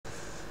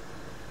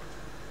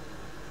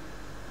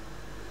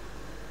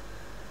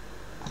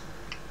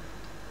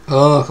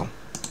welcome.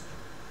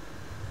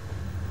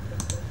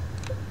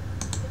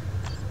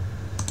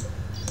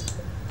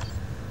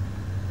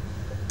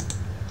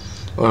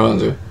 What do I want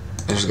to do?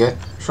 Investigate?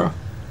 Sure.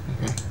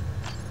 Okay.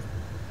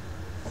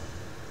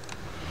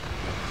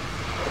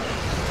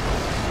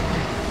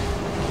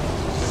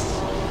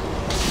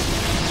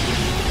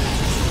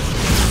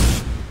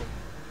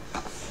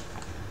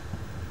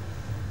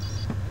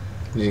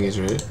 You think it's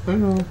ready? I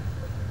don't know.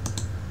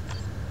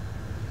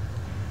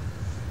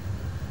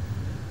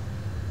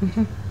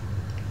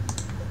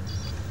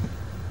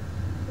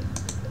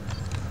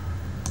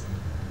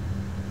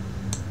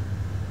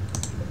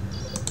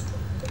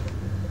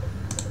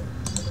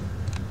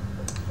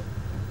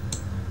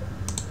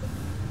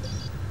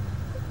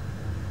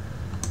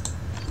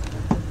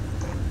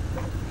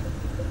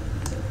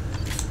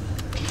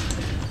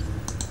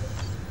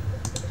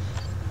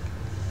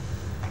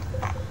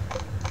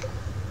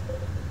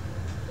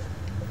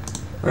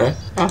 Right?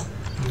 Ah.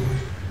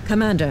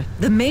 Commander,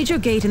 the major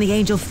gate in the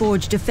Angel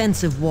Forge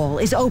defensive wall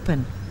is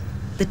open.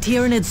 The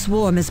Tyranid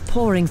swarm is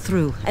pouring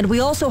through, and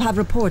we also have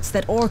reports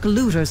that Orc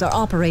looters are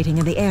operating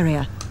in the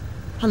area.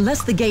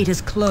 Unless the gate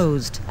is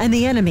closed, and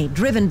the enemy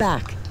driven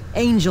back,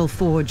 Angel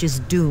Forge is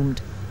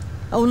doomed.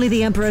 Only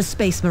the Emperor's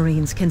Space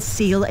Marines can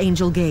seal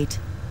Angel Gate.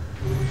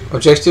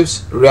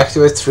 Objectives: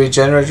 reactivate 3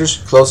 generators,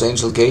 close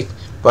Angel Gate,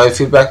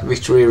 biofeedback,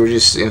 victory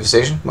reduces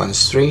infestation,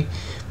 -3,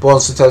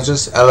 bonus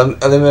intelligence,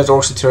 eliminate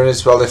Orcs and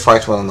Tyranids while they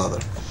fight one another.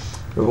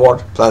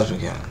 Reward: plasma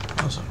cannon.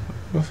 Awesome.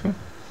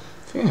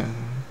 Yeah.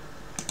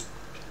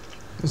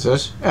 Is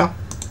this? Yeah.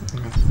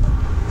 Okay.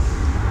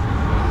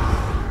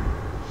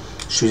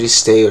 Should he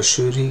stay or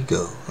should he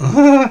go?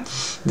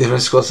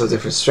 Different squads have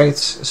different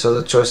strengths, so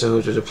the choice of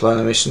who to deploy on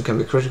a mission can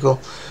be critical.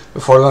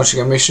 Before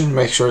launching a mission,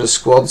 make sure the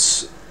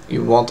squads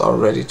you want are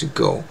ready to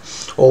go.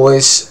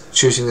 Always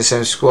choosing the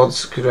same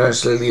squads could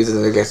eventually leave the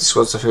neglected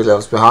squads a few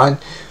levels behind.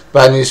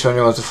 Bad news when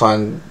you want to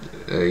find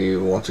you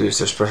want to use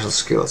their special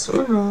skills.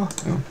 Oh, no.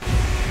 Yeah.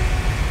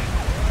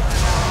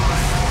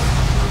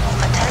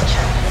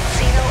 Attention,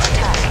 Xeno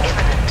attack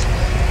imminent.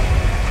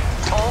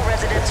 All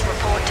residents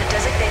report to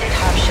designated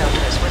half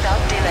shelters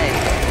without delay.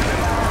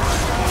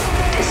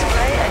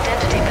 Display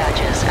identity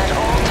badges at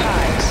all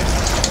times.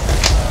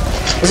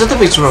 Is that the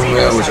picture of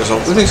which I saw?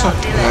 I think so.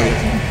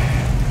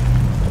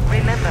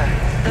 Remember,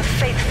 the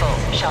faithful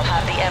shall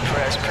have the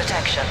Emperor's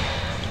protection.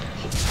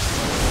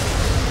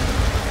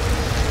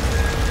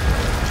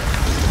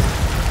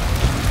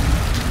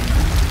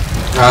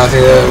 I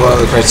think one of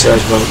the criteria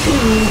is both.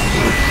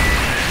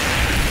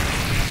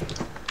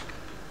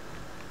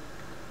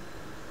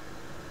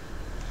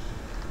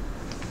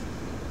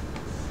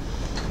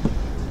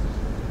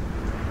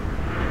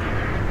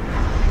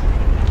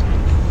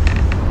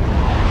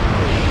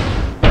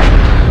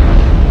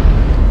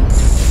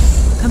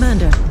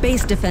 Commander,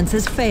 base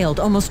defenses failed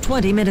almost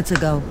 20 minutes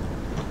ago.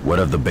 What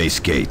of the base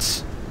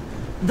gates?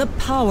 The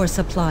power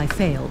supply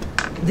failed.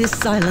 This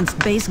silenced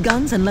base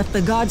guns and left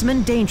the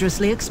guardsmen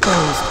dangerously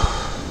exposed.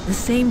 The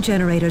same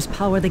generators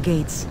power the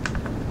gates.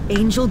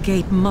 Angel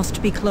Gate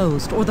must be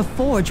closed, or the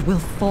forge will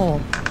fall.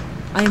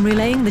 I am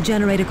relaying the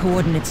generator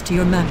coordinates to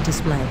your map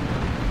display.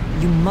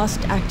 You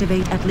must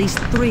activate at least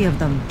 3 of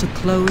them to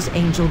close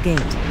Angel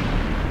Gate.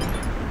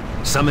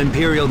 Some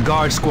Imperial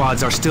Guard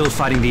squads are still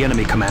fighting the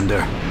enemy,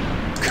 Commander.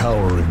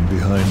 Cowering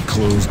behind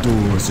closed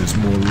doors is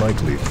more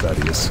likely,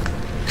 Thaddeus.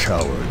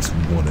 Cowards,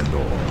 one and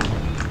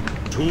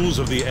all. Tools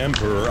of the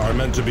Emperor are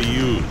meant to be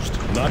used,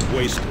 not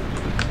wasted.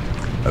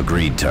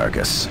 Agreed,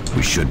 Tarkus.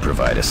 We should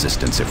provide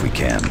assistance if we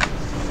can.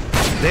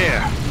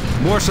 There!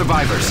 More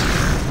survivors!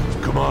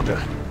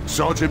 Commander,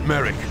 Sergeant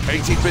Merrick,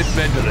 85th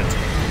Mendelent.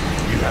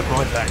 You have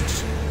my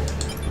thanks.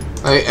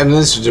 I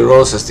administered the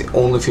Rose as the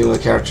only female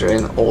character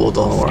in all of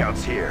Dawn of War.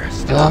 Scouts here,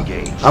 still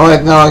engaged. Oh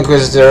wait, no,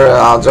 Inquisitor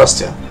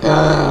Aldrastia.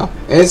 Yeah,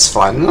 it's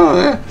fine. No,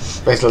 yeah.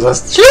 Wait till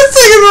that's just a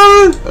second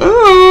moment.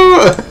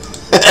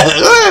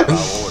 Our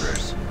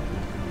orders.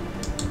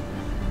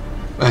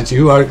 And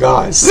you are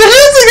guys.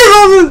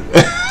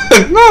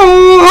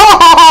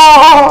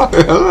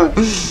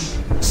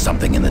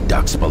 Something in the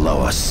ducts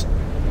below us.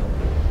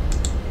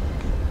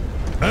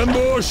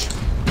 Ambush!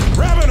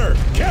 Ravener!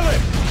 Kill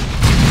him!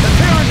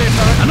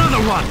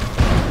 Another one!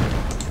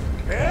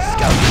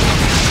 Scout.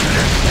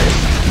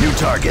 New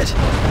target.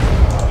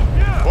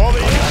 All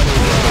the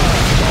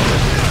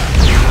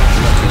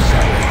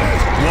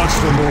Watch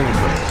them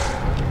over.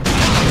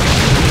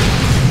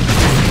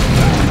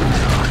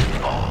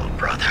 All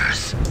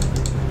brothers.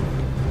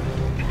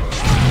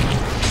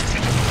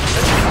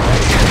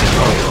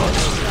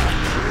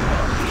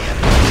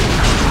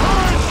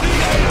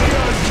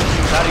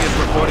 Thaddeus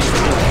reporting for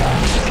duty.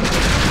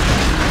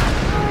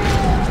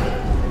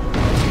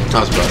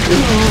 That's bad.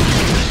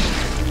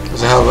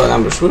 There's a hell of an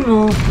ambush.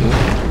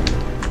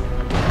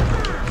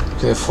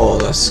 They fall,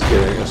 that's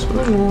scary, I guess.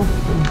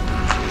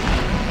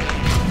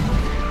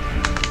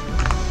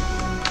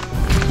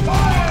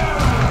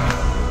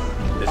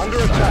 under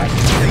attack.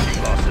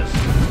 Taking losses.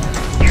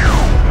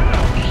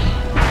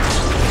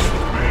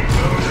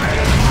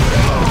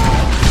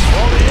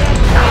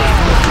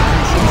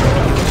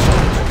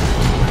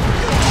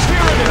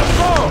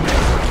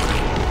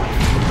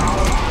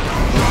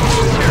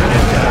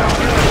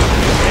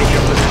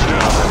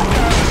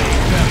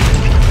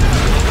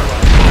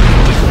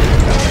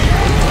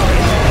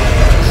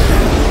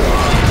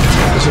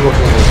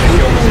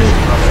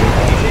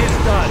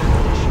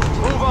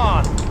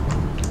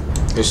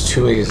 There's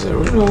 2 megas there.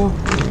 No.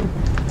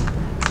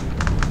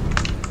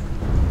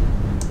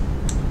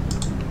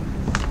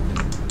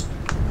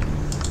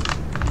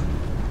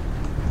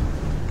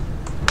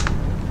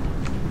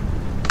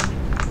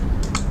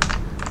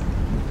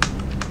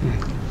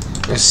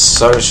 This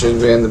sort of should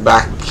be in the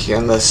back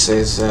unless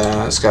it's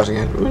scouting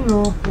it.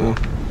 No.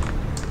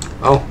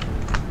 Oh.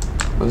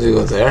 When do you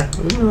go there?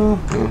 No.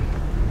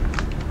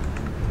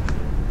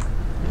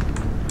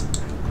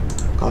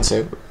 Can't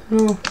say.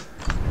 No.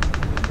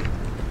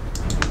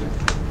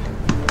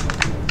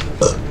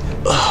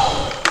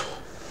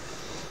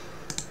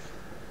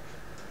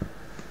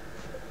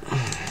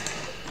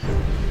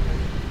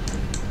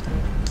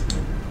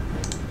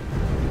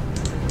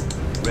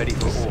 Ready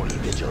for order,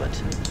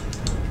 Vigilant.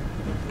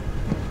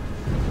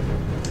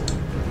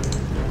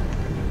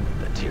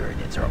 The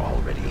Tyranids are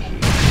already here.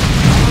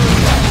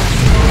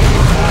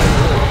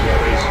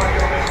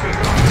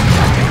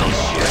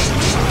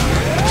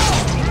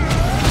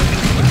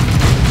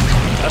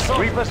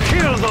 We must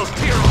kill those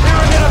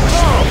Tyranid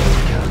assaults!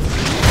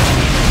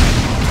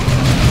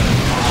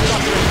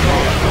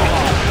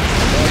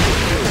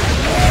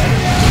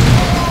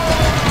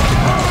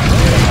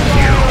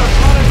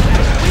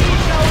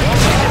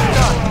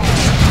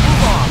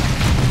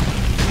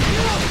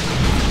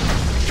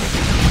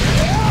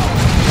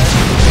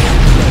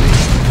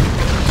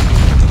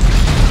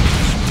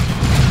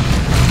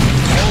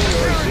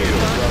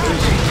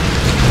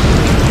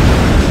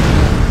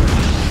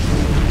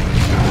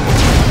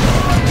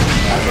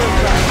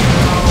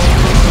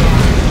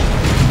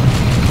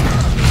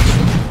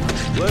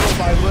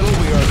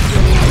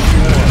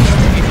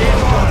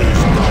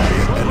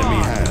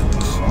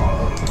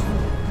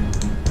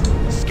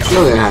 No,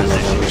 they had that.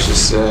 I was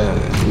just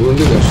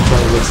wounded. I was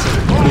trying to listen.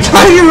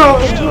 You know,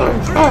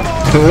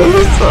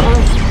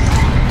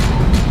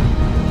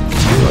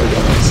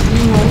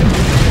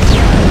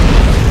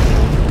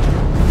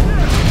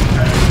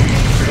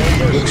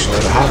 Look, sure, I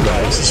have that.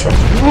 This is right.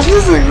 What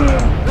is it?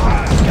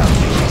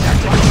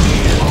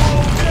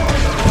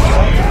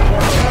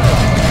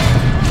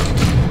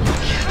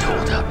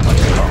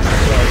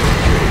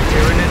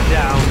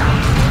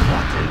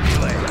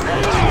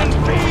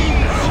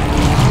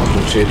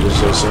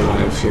 Traders also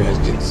have a few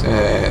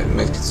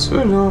medkits.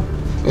 Oh no.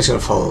 It's gonna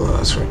follow that,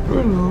 that's right.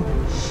 Oh no.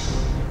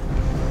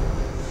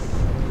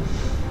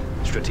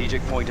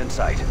 Strategic point in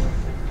sight.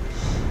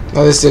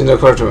 No, this didn't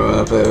occur to me when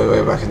I played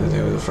way back in the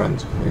day with a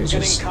friend. We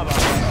just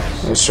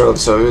struggled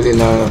so we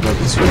didn't have enough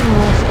medkits. I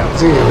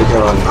think we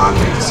got on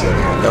non-medkits.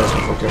 That was my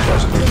fucking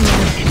first.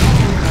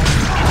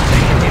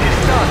 It is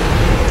done!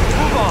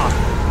 Move on!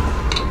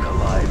 Look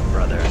alive,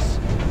 brothers.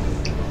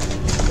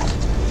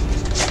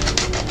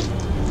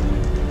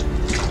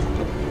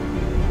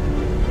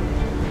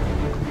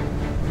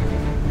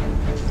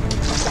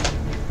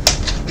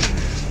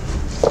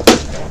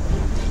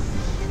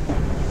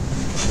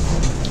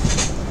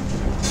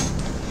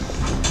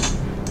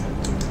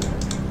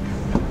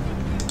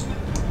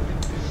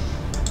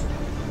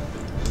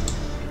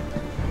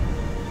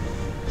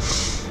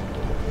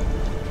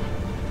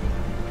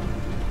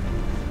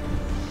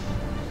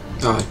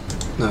 Oh,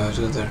 no, it's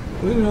not there.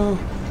 We know.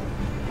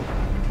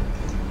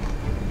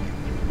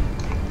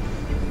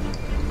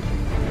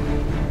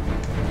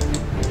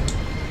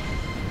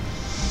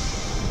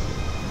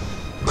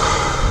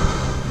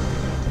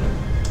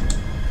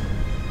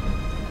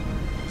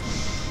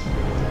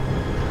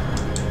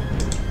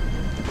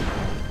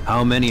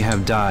 How many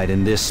have died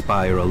in this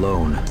spire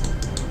alone?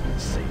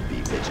 Say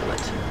be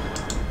vigilant.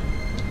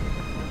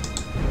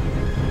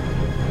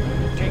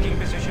 Taking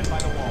position by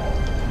the wall.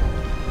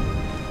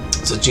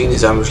 So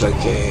Genie's ambush like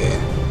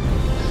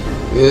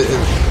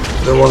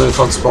the one in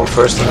front spawn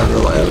first and then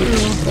the one in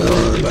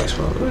the back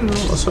spawn.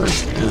 Oh, sorry.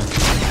 Yeah.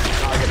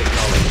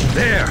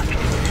 There!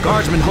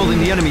 Guardsmen holding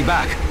the enemy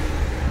back.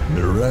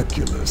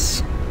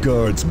 Miraculous.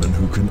 Guardsmen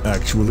who can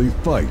actually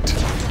fight.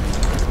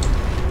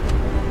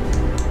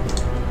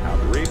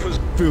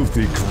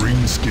 Filthy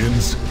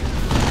greenskins.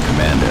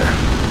 Commander,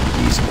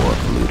 these orc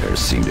looters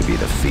seem to be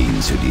the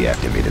fiends who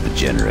deactivated the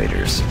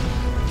generators.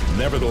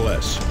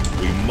 Nevertheless,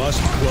 we must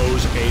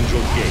close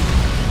Angel Gate.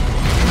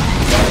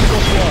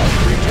 Tactical squad,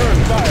 return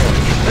fire!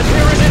 The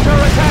Tyranids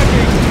are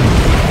attacking!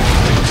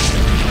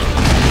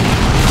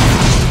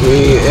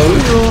 We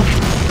go.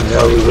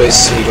 Now we raise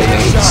some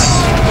grenades.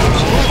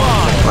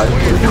 I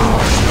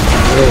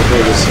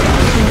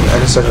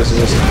can start with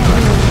this.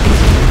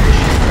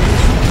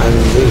 And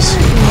these.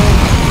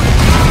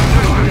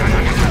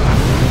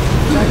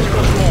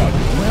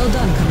 Well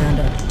done,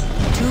 Commander.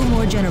 2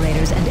 more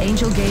generators and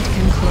Angel Gate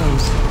can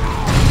close.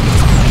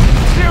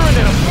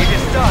 Tyranid, it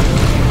is done!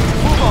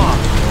 Move on!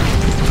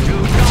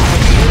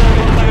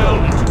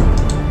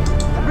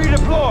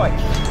 Redeploy!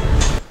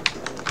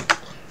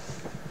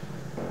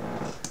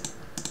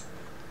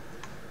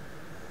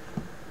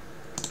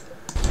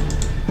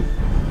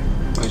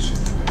 Wait, is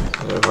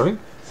that recording?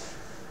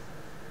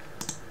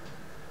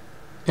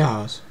 Yeah,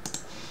 it was.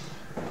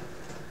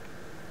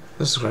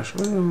 This is Crash.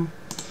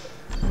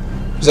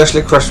 It's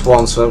actually crashed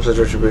once when I played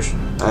Retribution.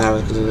 I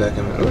haven't got to do that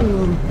game.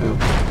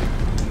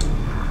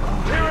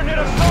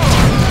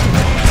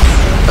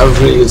 That was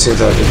really good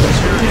since I did that.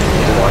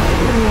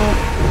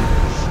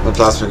 The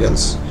plasma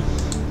guns.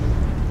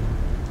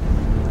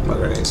 My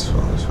grenades as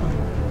well, that's fine.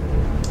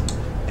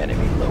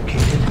 Enemy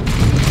located.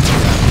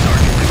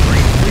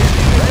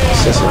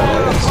 It's just my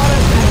grenades.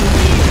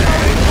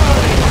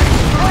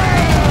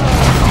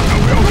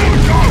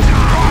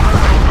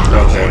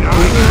 Okay.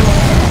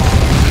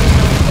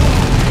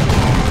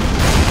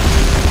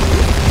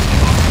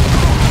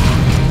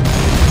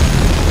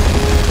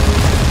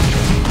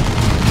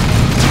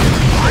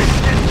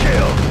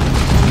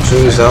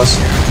 Through his house. I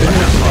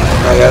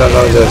don't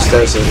know the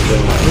stairs.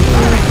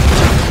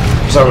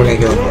 So we're gonna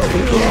kill him.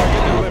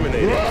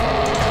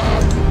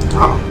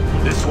 Oh.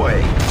 This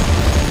way.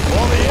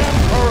 For the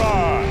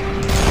Emperor!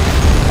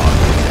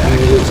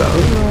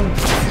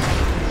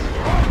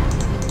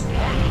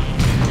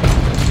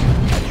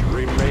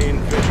 Remain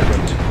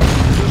vigilant.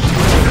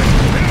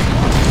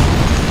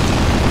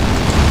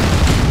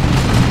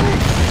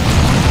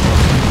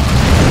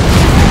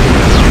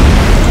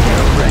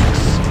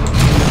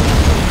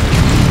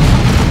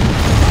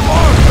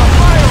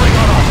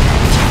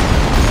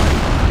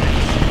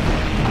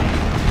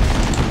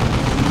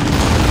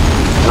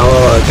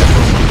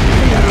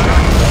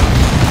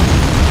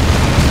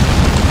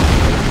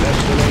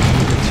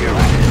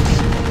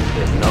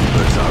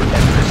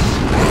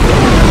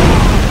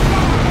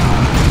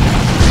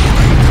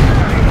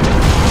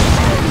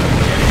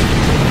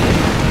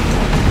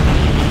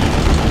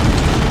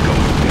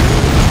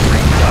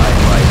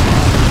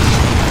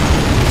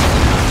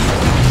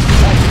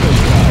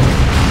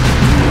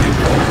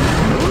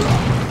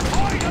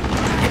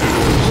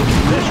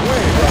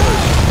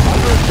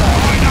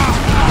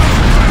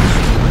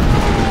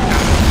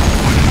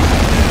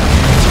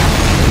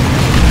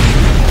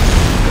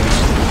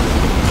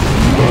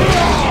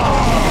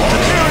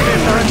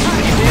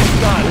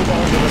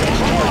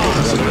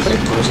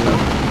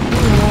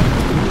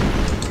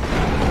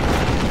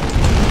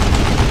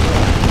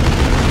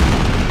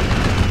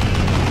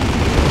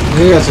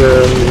 You have to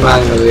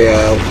manually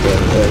help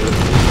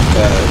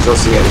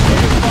close together.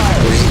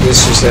 This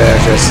just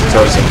address the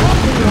torso.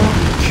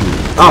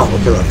 Oh,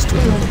 we'll kill him.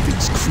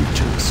 These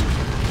creatures.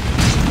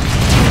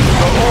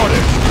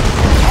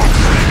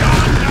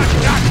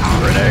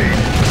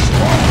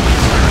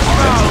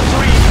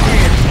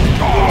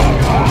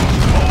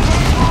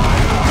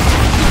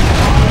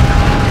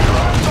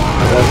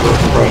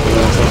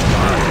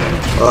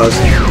 Oh, it's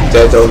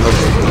dead though.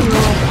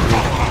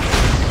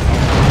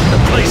 The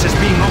place is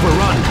being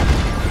overrun.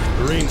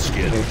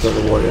 Greenskin. Kill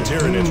the warrior.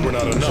 Tyranids were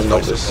not enough. Should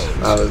notice.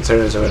 The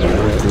Tyranids are in there.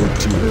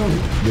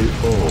 They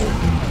all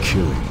need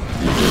killing.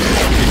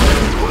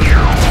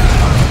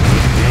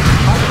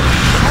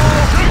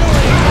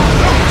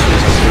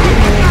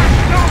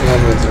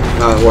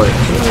 No, warrior.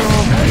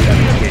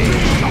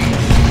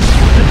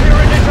 The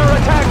Tyranids are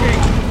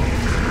attacking!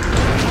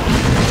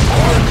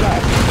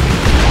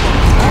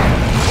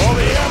 For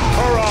the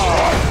Emperor!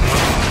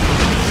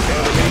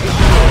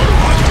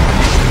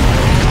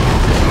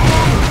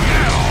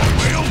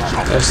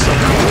 There's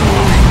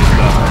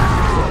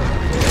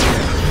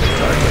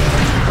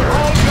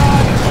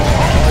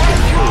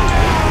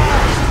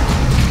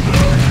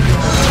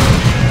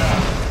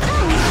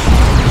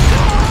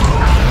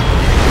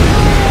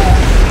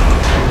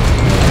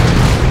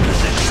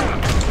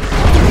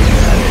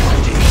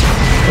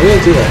we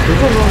didn't do that.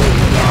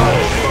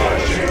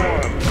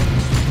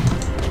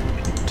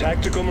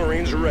 Tactical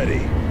Marines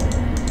ready.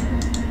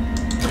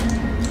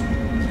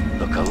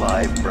 Look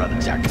alive, brother.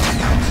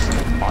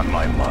 On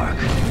my mark.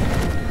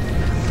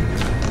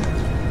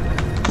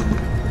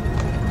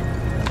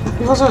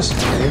 What's this?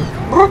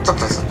 What the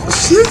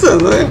shit,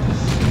 man?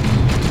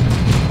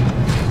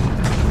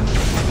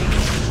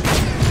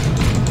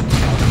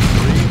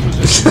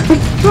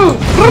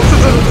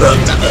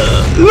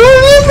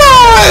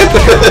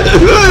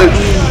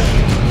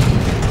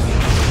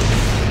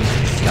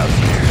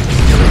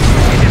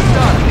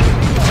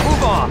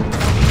 Move on.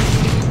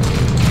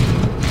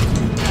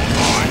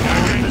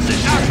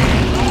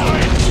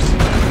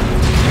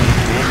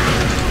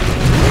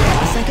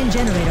 The second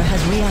generator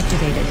has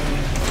reactivated.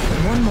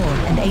 One more,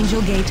 and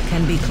Angel Gate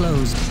can be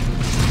closed.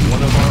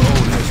 One of our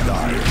own has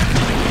died.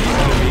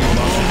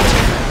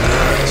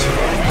 That's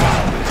right.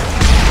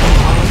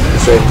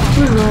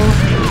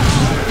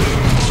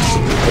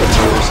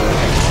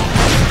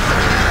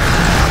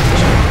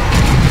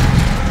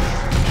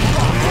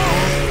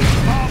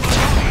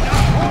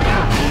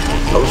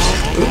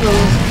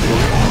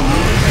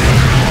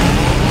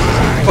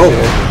 Oh.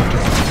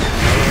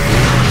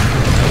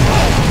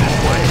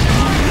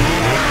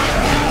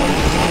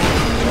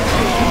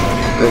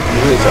 That's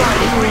really tough.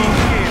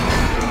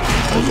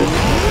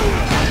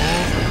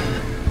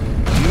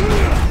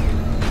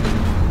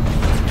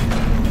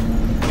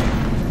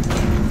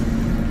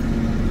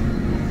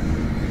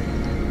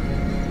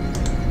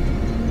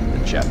 The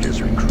chapters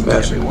recruit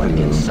Yes. everyone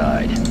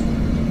inside.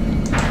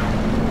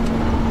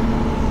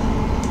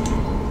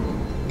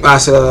 I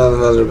said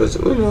another bit. I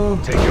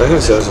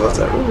can say about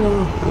that.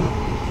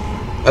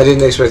 I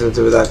didn't expect them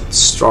to be that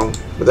strong,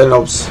 but they're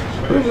nobs.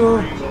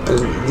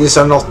 These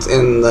are not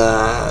in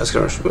the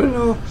skirmish.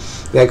 No.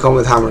 They come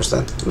with hammers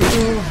then.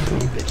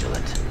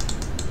 Vigilant.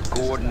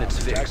 Coordinates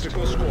fixed.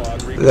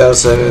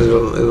 There's it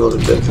will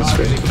be big. That's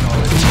great.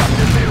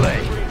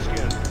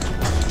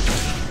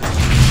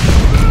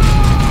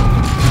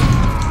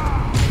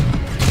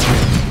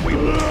 We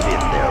will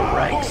fit their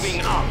ranks.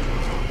 Moving up.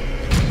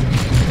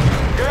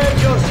 Gird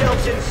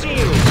yourselves in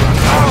seal.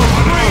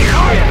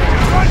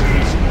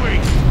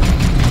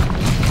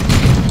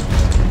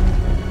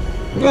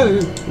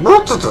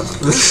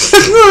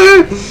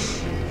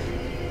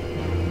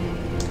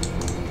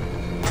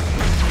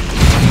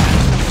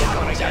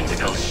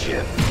 Tactical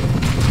ship.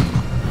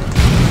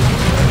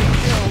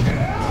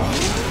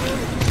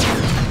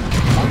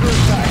 Under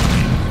attack.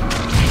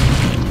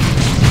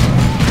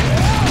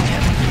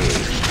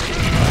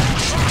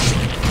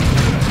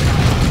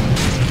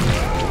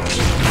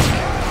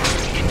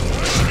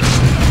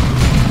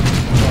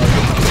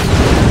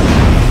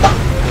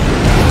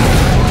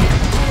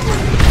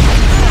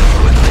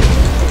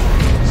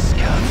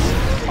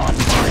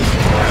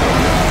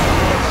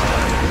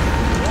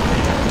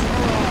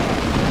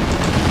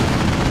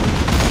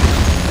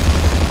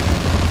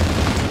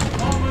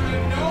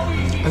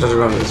 I just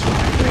remember this one.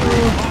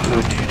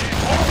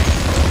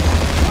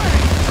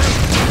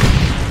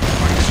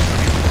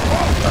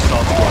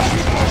 Assault squad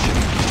reposition.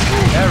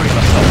 Aerial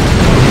assault.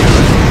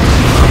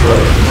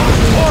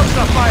 Orcs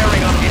are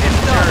firing up. It is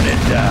done. Turn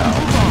it down.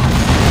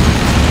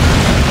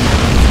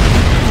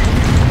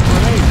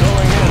 Grenade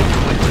going in.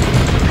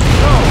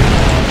 Go!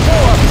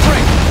 More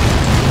strength!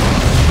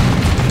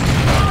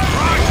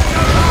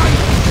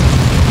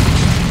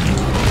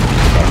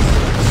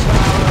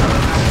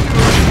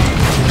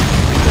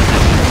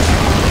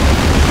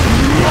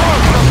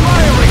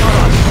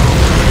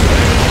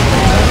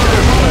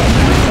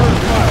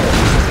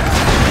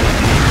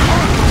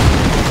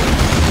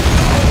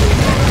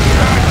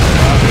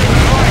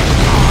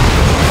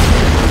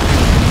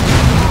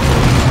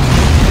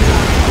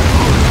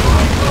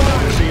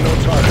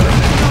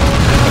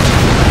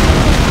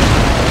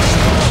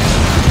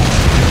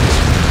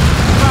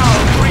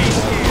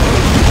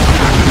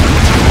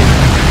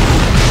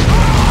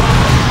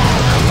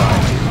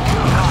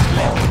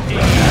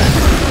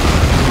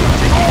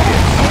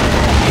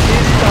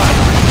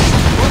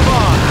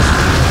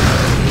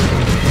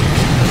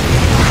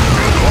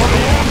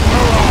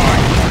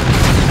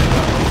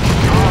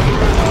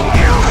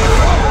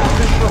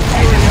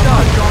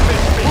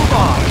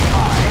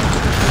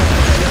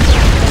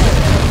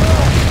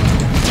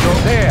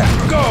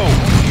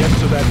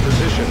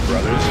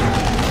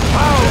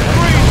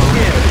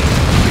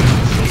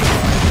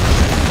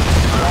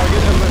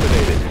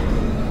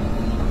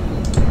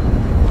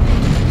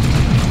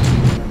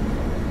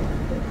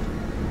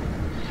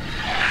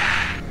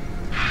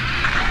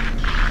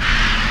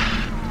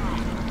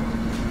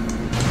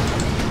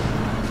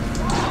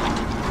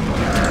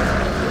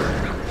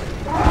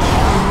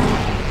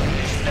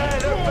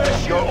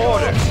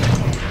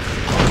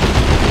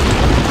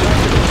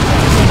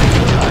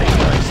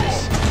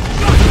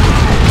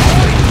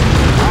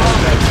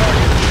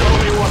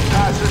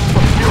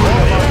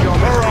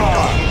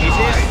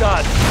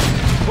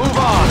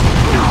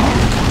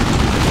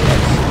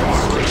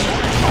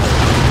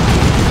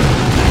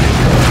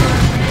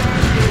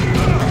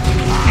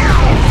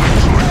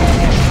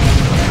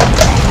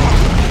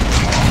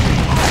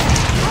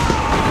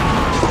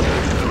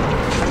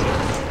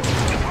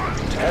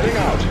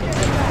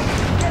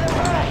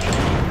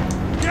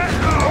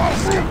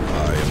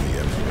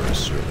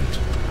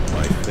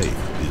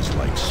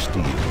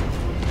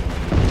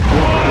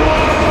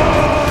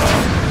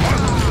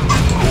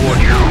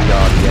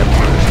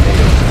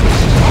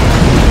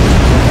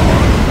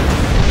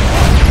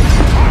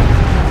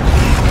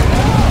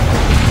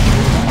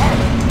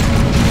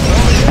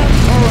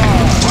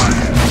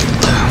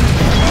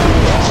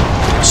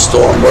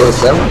 Storm both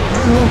of them.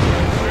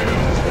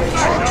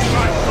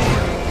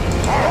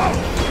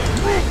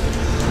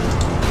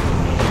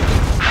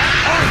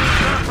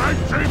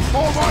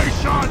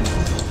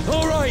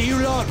 Alright, you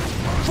lot.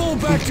 Fall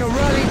back to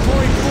rally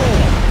point 4.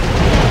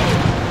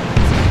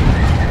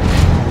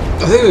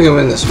 I think we can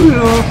win this. Foul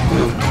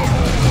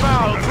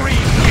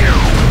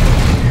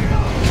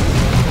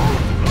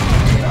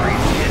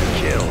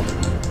Killed.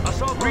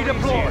 Assault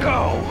redeploy. Go.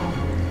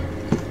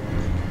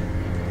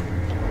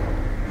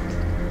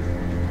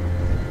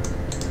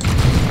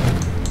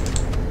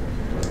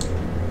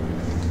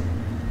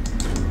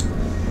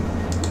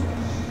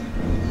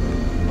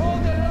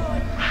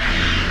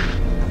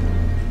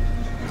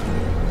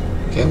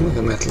 Okay, we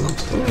can metal up.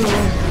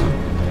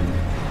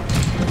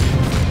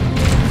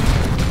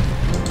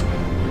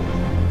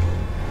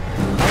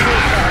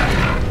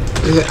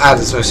 Add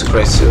this makes a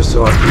great series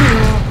to our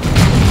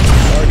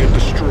Target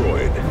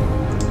destroyed.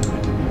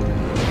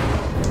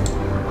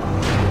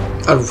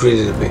 I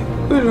really did be.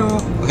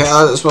 Okay,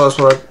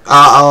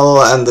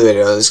 I'll end the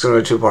video. It's gonna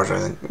be 2 parts, I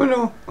think.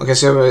 Okay,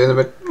 see you in a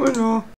bit.